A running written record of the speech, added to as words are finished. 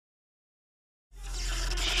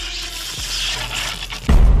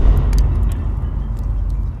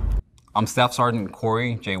I'm Staff Sergeant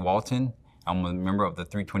Corey J. Walton. I'm a member of the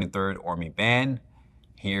 323rd Army Band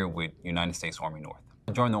here with United States Army North.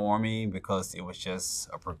 I joined the Army because it was just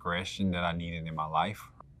a progression that I needed in my life.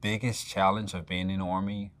 Biggest challenge of being in the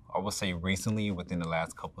Army, I would say recently, within the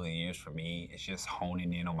last couple of years for me, is just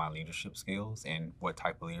honing in on my leadership skills and what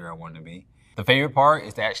type of leader I want to be. The favorite part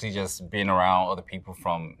is actually just being around other people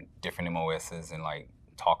from different MOSs and like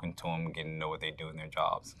talking to them, getting to know what they do in their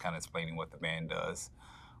jobs, kind of explaining what the band does.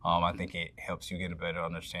 I think it helps you get a better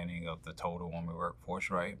understanding of the total Army workforce,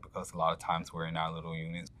 right? Because a lot of times we're in our little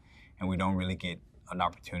units and we don't really get an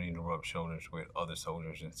opportunity to rub shoulders with other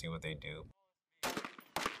soldiers and see what they do.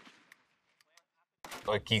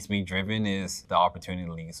 What keeps me driven is the opportunity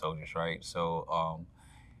to lead soldiers, right? So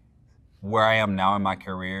where I am now in my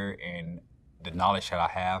career and the knowledge that I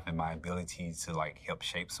have and my ability to like help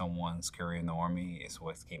shape someone's career in the Army is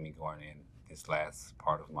what's keeping me going in this last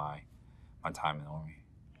part of my time in the Army.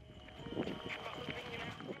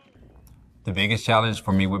 The biggest challenge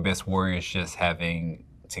for me with Best Warrior is just having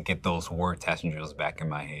to get those word attachment drills back in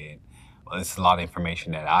my head. It's a lot of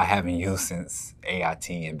information that I haven't used since AIT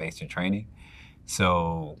and basic training.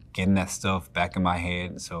 So getting that stuff back in my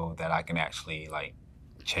head so that I can actually like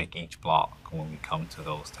check each block when we come to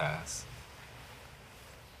those tasks.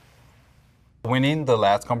 Winning the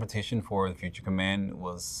last competition for the Future Command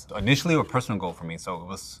was initially a personal goal for me, so it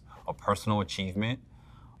was a personal achievement.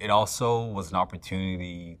 It also was an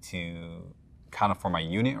opportunity to kind of for my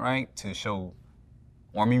unit, right, to show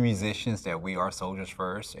Army musicians that we are soldiers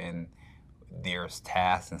first and there's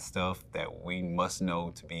tasks and stuff that we must know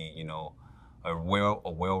to be, you know, a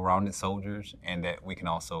well-rounded soldiers, and that we can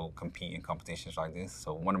also compete in competitions like this.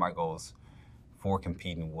 So one of my goals for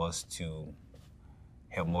competing was to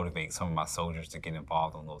help motivate some of my soldiers to get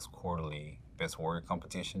involved in those quarterly Best Warrior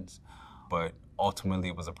competitions. But ultimately,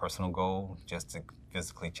 it was a personal goal just to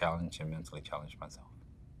physically challenge and mentally challenge myself.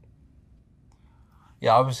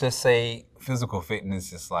 Yeah, I would just say physical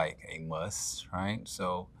fitness is like a must, right?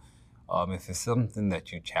 So if it's something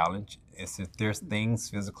that you challenge, if there's things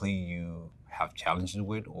physically you have challenges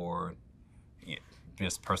with or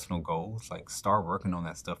just personal goals, like start working on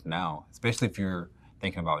that stuff now, especially if you're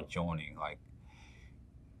thinking about joining, like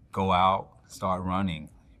go out, start running.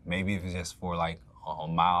 Maybe if it's just for like a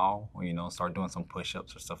mile, or, you know, start doing some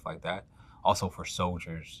push-ups or stuff like that. Also for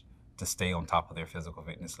soldiers to stay on top of their physical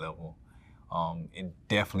fitness level. It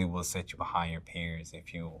definitely will set you behind your peers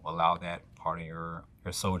if you allow that part of your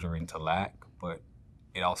soldiering to lack, but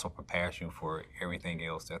it also prepares you for everything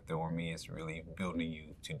else that the Army is really building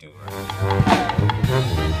you to do.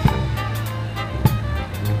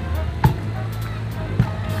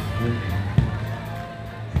 Right?